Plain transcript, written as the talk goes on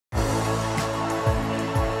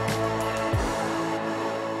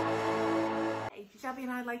Shelby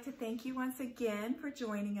and I'd like to thank you once again for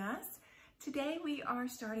joining us. Today we are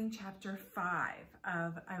starting chapter 5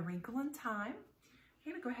 of A Wrinkle in Time.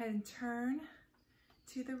 I'm going to go ahead and turn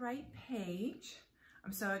to the right page.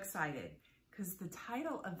 I'm so excited because the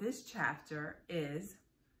title of this chapter is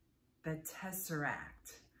The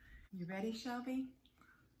Tesseract. You ready, Shelby?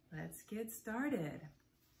 Let's get started.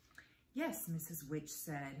 Yes, Mrs. Witch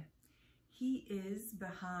said, he is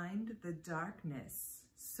behind the darkness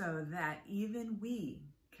so that even we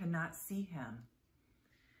cannot see him.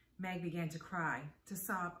 Meg began to cry, to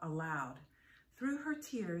sob aloud. Through her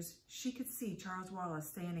tears, she could see Charles Wallace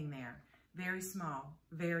standing there, very small,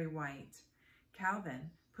 very white.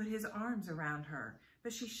 Calvin put his arms around her,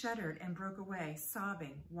 but she shuddered and broke away,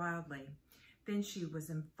 sobbing wildly. Then she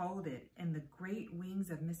was enfolded in the great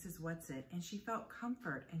wings of Mrs. Whatsit, and she felt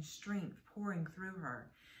comfort and strength pouring through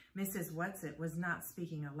her. Mrs. Whatsit was not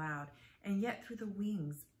speaking aloud, and yet through the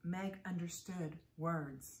wings, Meg understood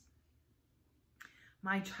words.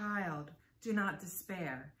 My child, do not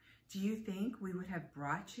despair. Do you think we would have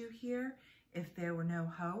brought you here if there were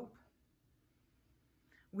no hope?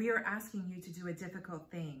 We are asking you to do a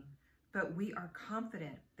difficult thing, but we are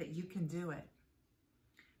confident that you can do it.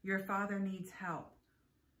 Your father needs help.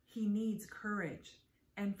 He needs courage,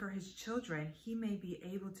 and for his children, he may be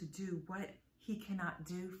able to do what he cannot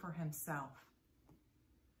do for himself.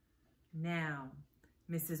 Now,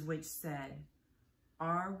 Mrs. Witch said,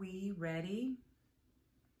 are we ready?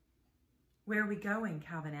 Where are we going?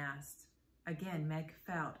 Calvin asked. Again, Meg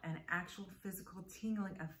felt an actual physical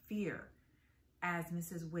tingling of fear as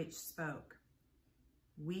Mrs. Witch spoke.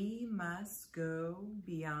 We must go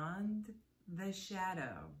beyond the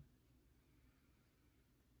shadow.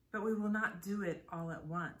 But we will not do it all at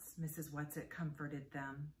once, Mrs. Whatsit comforted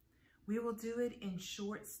them. We will do it in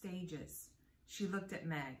short stages. She looked at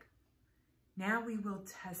Meg. Now we will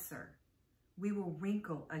tesser. We will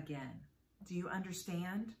wrinkle again. Do you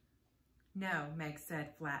understand? No, Meg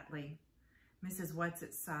said flatly. Mrs.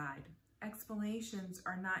 Whatsit sighed. Explanations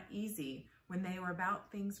are not easy when they are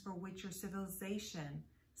about things for which your civilization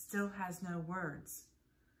still has no words.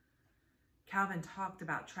 Calvin talked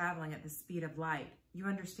about traveling at the speed of light. You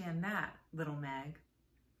understand that, little Meg?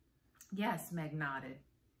 Yes, Meg nodded.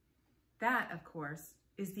 That, of course,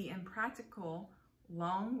 is the impractical,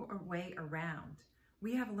 long way around.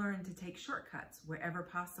 We have learned to take shortcuts wherever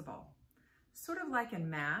possible. Sort of like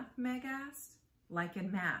in math, Meg asked. Like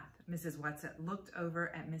in math, Mrs. Whatsit looked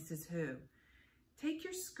over at Mrs. Who. Take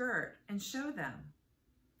your skirt and show them.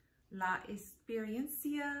 La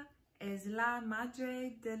experiencia es la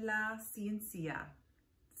madre de la ciencia.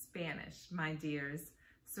 Spanish, my dears.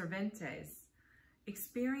 Cervantes.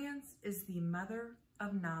 Experience is the mother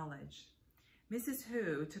of knowledge. Mrs.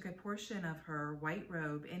 Who took a portion of her white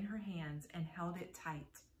robe in her hands and held it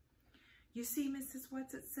tight. You see, Mrs.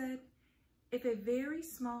 Whatsit said, if a very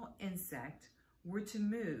small insect were to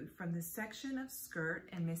move from the section of skirt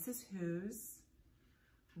in Mrs. Who's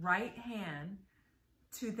right hand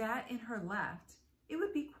to that in her left, it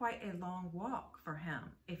would be quite a long walk for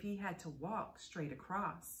him if he had to walk straight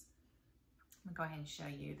across. I'm going to go ahead and show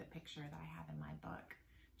you the picture that I have in my book,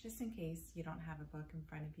 just in case you don't have a book in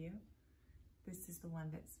front of you. This is the one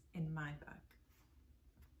that's in my book.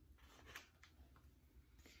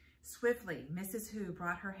 Swiftly, Mrs. Who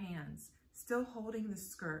brought her hands, still holding the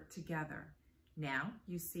skirt together. Now,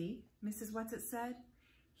 you see, Mrs. Whatsit said,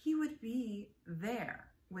 he would be there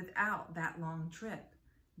without that long trip.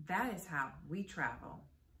 That is how we travel.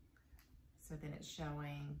 So then it's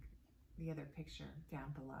showing the other picture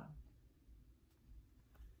down below.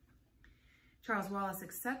 Charles Wallace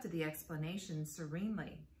accepted the explanation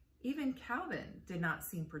serenely. Even Calvin did not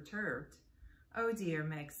seem perturbed. Oh dear,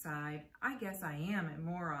 Meg sighed. I guess I am a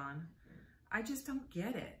moron. I just don't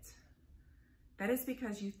get it. That is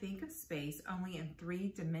because you think of space only in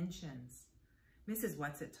 3 dimensions. Mrs.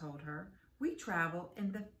 Whatsit told her, we travel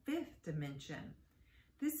in the 5th dimension.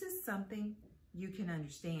 This is something you can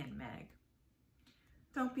understand, Meg.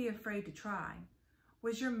 Don't be afraid to try.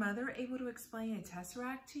 Was your mother able to explain a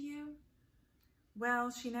tesseract to you?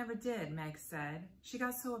 Well, she never did, Meg said. She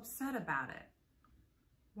got so upset about it.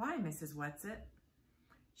 Why, Mrs. Whatsit?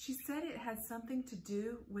 She said it had something to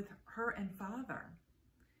do with her and Father.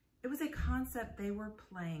 It was a concept they were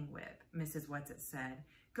playing with, Mrs. Whatsit said,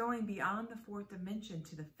 going beyond the 4th dimension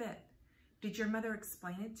to the 5th. Did your mother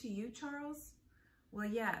explain it to you, Charles? Well,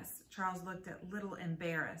 yes. Charles looked a little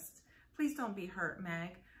embarrassed. Please don't be hurt,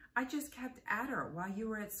 Meg. I just kept at her while you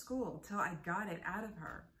were at school till I got it out of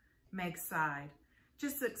her. Meg sighed.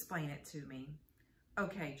 Just explain it to me.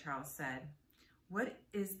 Okay, Charles said. What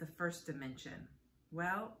is the 1st dimension?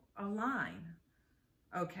 Well, a line.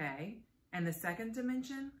 Okay. And the second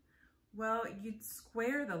dimension? Well, you'd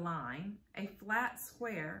square the line. A flat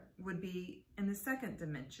square would be in the second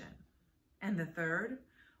dimension. And the third?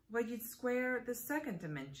 Well, you'd square the second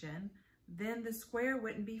dimension, then the square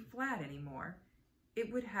wouldn't be flat anymore.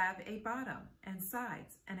 It would have a bottom and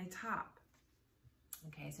sides and a top.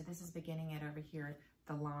 Okay, so this is beginning at over here,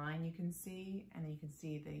 the line you can see, and then you can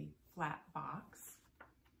see the flat box.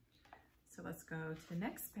 So let's go to the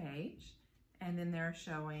next page, and then they're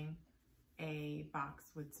showing a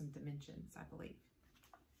box with some dimensions, I believe.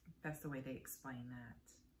 That's the way they explain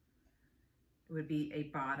that. It would be a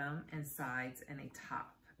bottom and sides and a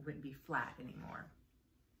top. It wouldn't be flat anymore.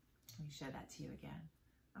 Let me show that to you again.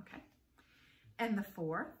 Okay. And the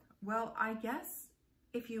fourth, well, I guess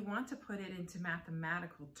if you want to put it into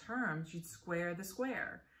mathematical terms, you'd square the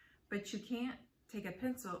square, but you can't take a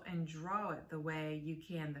pencil and draw it the way you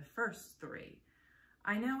can the first three.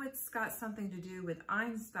 I know it's got something to do with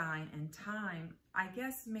Einstein and time. I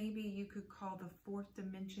guess maybe you could call the fourth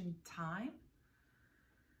dimension time?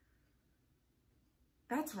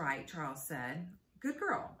 That's right, Charles said. Good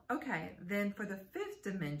girl. Okay, then for the fifth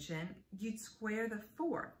dimension, you'd square the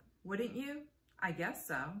fourth, wouldn't you? I guess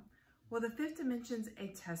so. Well, the fifth dimension's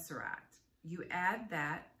a tesseract. You add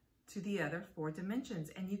that to the other four dimensions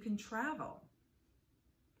and you can travel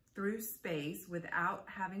through space without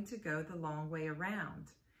having to go the long way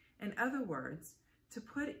around. In other words, to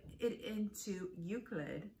put it into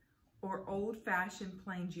Euclid or old-fashioned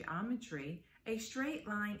plane geometry, a straight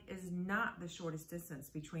line is not the shortest distance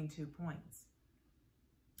between 2 points.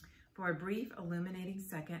 For a brief, illuminating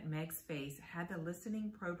second, Meg's face had the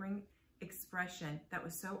listening, probing expression that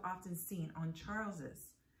was so often seen on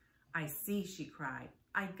Charles's. I see, she cried.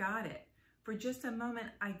 I got it. For just a moment,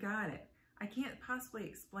 I got it. I can't possibly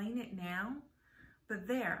explain it now, but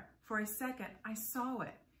there, for a second, I saw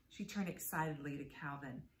it. She turned excitedly to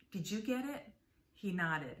Calvin. Did you get it? He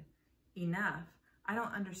nodded. Enough. I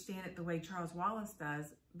don't understand it the way Charles Wallace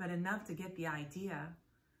does, but enough to get the idea.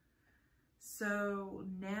 So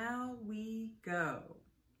now we go,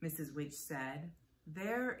 Mrs. Witch said.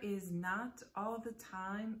 There is not all the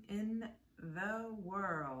time in the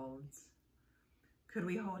world. Could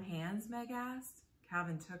we hold hands, Meg asked.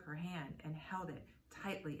 Calvin took her hand and held it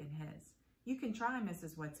tightly in his. You can try,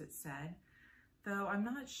 Mrs. Whatsit said, though I'm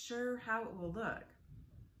not sure how it will look.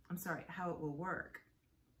 How it will work.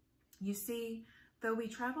 You see, though we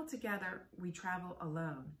travel together, we travel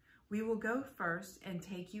alone. We will go first and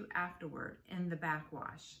take you afterward in the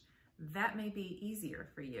backwash. That may be easier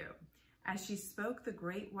for you. As she spoke, the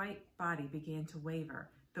great white body began to waver,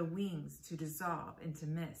 the wings to dissolve into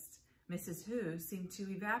mist. Mrs. Who seemed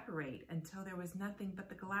to evaporate until there was nothing but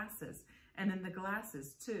the glasses, and then the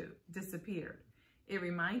glasses, too, disappeared. It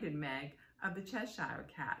reminded Meg of the Cheshire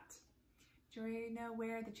Cat. Do you know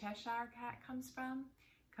where the Cheshire Cat comes from?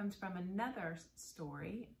 It comes from another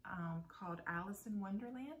story called Alice in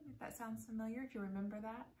Wonderland, if that sounds familiar, if you remember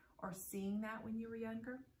that, or seeing that when you were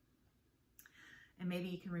younger. And maybe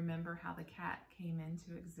you can remember how the cat came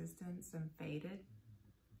into existence and faded.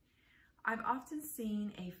 I've often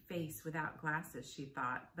seen a face without glasses, she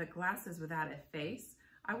thought, but glasses without a face?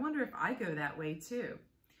 I wonder if I go that way too.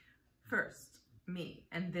 First, me,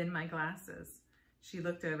 and then my glasses. She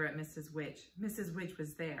looked over at Mrs. Witch. Mrs. Witch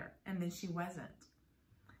was there, and then she wasn't.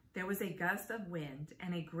 There was a gust of wind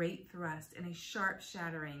and a great thrust and a sharp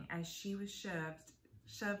shattering as she was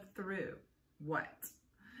shoved through. What?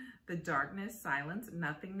 The darkness, silence,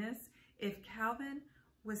 nothingness. If Calvin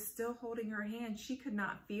was still holding her hand, she could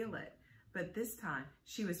not feel it. But this time,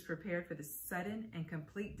 she was prepared for the sudden and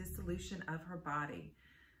complete dissolution of her body.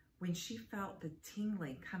 When she felt the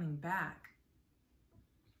tingling coming back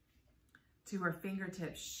to her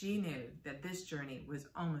fingertips, she knew that this journey was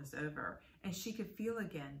almost over, and she could feel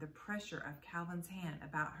again the pressure of Calvin's hand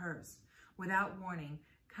about hers. Without warning,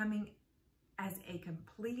 coming as a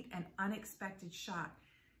complete and unexpected shock,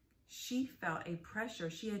 she felt a pressure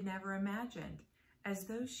she had never imagined, as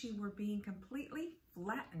though she were being completely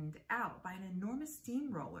flattened out by an enormous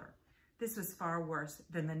steamroller. This was far worse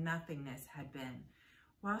than the nothingness had been.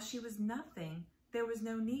 While she was nothing, there was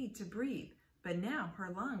no need to breathe, but now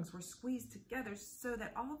her lungs were squeezed together so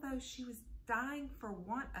that although she was dying for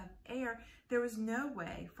want of air, there was no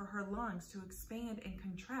way for her lungs to expand and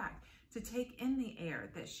contract to take in the air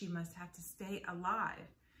that she must have to stay alive.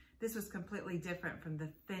 This was completely different from the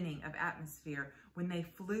thinning of atmosphere when they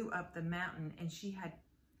flew up the mountain and she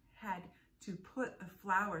had to put the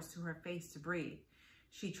flowers to her face to breathe.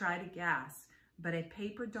 She tried to gasp, but a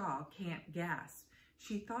paper doll can't gasp.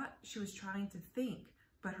 She thought she was trying to think,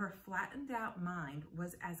 but her flattened out mind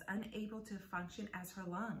was as unable to function as her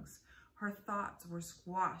lungs. Her thoughts were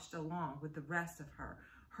squashed along with the rest of her.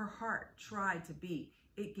 Her heart tried to beat.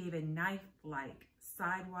 It gave a knife-like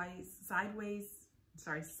sidewise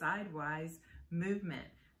movement,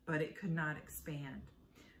 but it could not expand.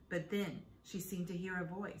 But then she seemed to hear a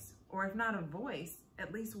voice, or if not a voice,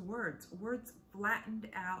 at least words flattened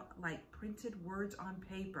out like printed words on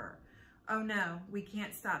paper. Oh no, we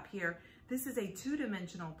can't stop here. This is a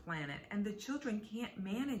two-dimensional planet and the children can't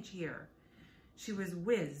manage here. She was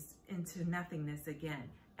whizzed into nothingness again,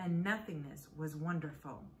 and nothingness was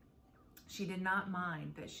wonderful. She did not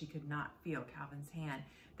mind that she could not feel Calvin's hand,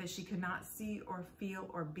 that she could not see or feel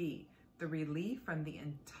or be. The relief from the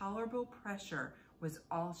intolerable pressure was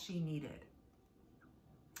all she needed.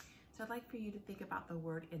 So I'd like for you to think about the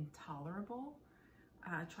word intolerable.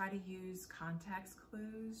 Try to use context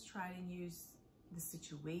clues, try to use the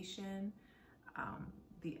situation,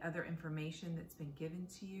 the other information that's been given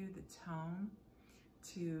to you, the tone,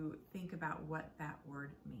 to think about what that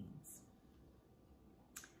word means.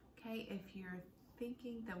 Okay, if you're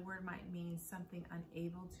thinking the word might mean something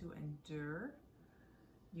unable to endure,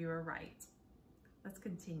 you're right. Let's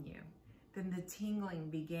continue. Then the tingling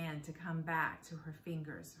began to come back to her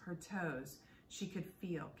fingers, her toes. She could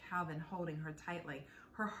feel Calvin holding her tightly.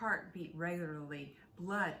 Her heart beat regularly.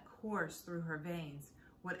 Blood coursed through her veins.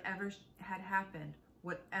 Whatever had happened,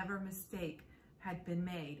 whatever mistake had been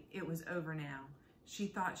made, it was over now. She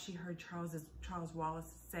thought she heard Charles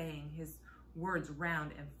Wallace saying his words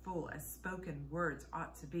round and full as spoken words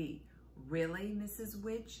ought to be. Really, Mrs.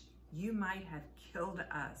 Witch? You might have killed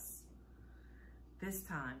us. This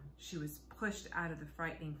time, she was pushed out of the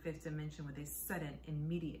frightening fifth dimension with a sudden,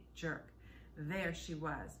 immediate jerk. There she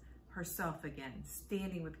was, herself again,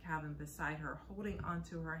 standing with Calvin beside her, holding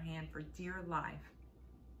onto her hand for dear life,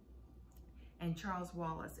 and Charles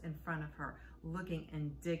Wallace in front of her, looking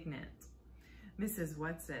indignant. Mrs.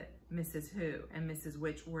 Whatsit, Mrs. Who, and Mrs.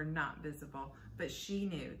 Witch were not visible, but she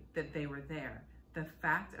knew that they were there. The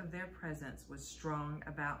fact of their presence was strong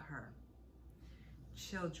about her.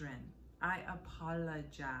 Children, I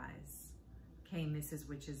apologize, came Mrs.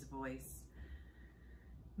 Witch's voice.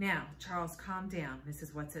 Now, Charles, calm down,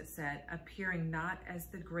 Mrs. Whatsit said, appearing not as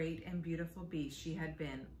the great and beautiful beast she had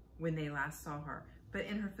been when they last saw her, but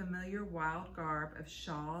in her familiar wild garb of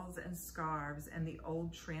shawls and scarves and the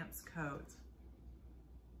old tramp's coat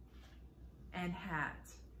and hat.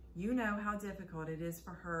 You know how difficult it is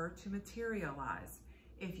for her to materialize.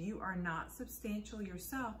 If you are not substantial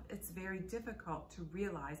yourself, it's very difficult to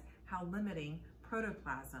realize how limiting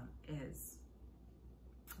protoplasm is.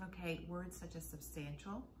 Okay, words such as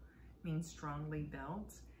substantial mean strongly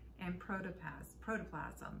built, and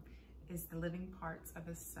protoplasm is the living parts of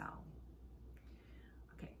a cell.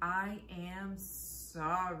 Okay, I am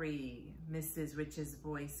sorry, Mrs. Witch's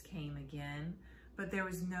voice came again, but there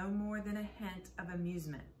was no more than a hint of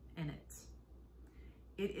amusement in it.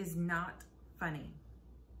 It is not funny.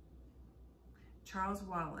 Charles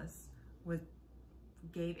Wallace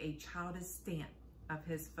gave a childish stamp of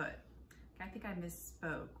his foot. I think I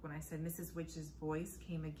misspoke when I said Mrs. Witch's voice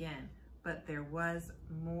came again, but there was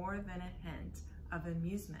more than a hint of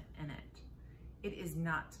amusement in it. It is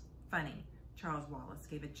not funny. Charles Wallace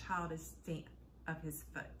gave a childish stamp of his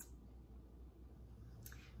foot.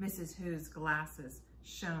 Mrs. Who's glasses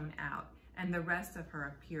shone out, and the rest of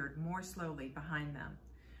her appeared more slowly behind them.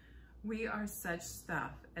 We are such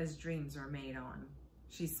stuff as dreams are made on.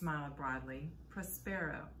 She smiled broadly.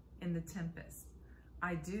 Prospero in The Tempest.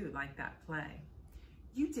 I do like that play.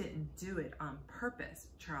 You didn't do it on purpose,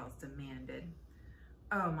 Charles demanded.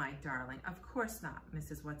 Oh, my darling, of course not,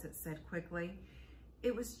 Mrs. Whatsit said quickly.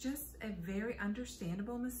 It was just a very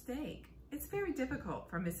understandable mistake. It's very difficult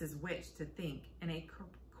for Mrs. Witch to think in a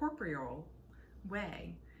corporeal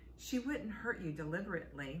way. She wouldn't hurt you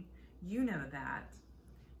deliberately. You know that.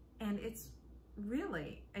 And it's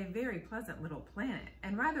really a very pleasant little planet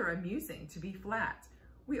and rather amusing to be flat.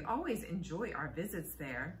 We always enjoy our visits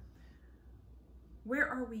there. Where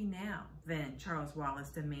are we now, then? Charles Wallace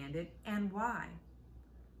demanded, and why?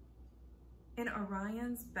 In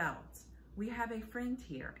Orion's belt. We have a friend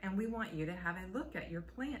here, and we want you to have a look at your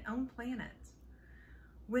own planet.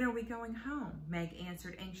 When are we going home? Meg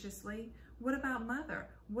answered anxiously. What about Mother?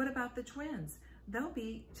 What about the twins? They'll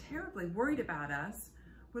be terribly worried about us.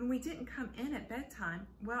 When we didn't come in at bedtime,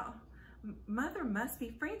 well, Mother must be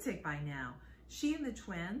frantic by now. She and the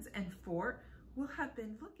twins and Fort will have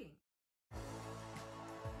been looking.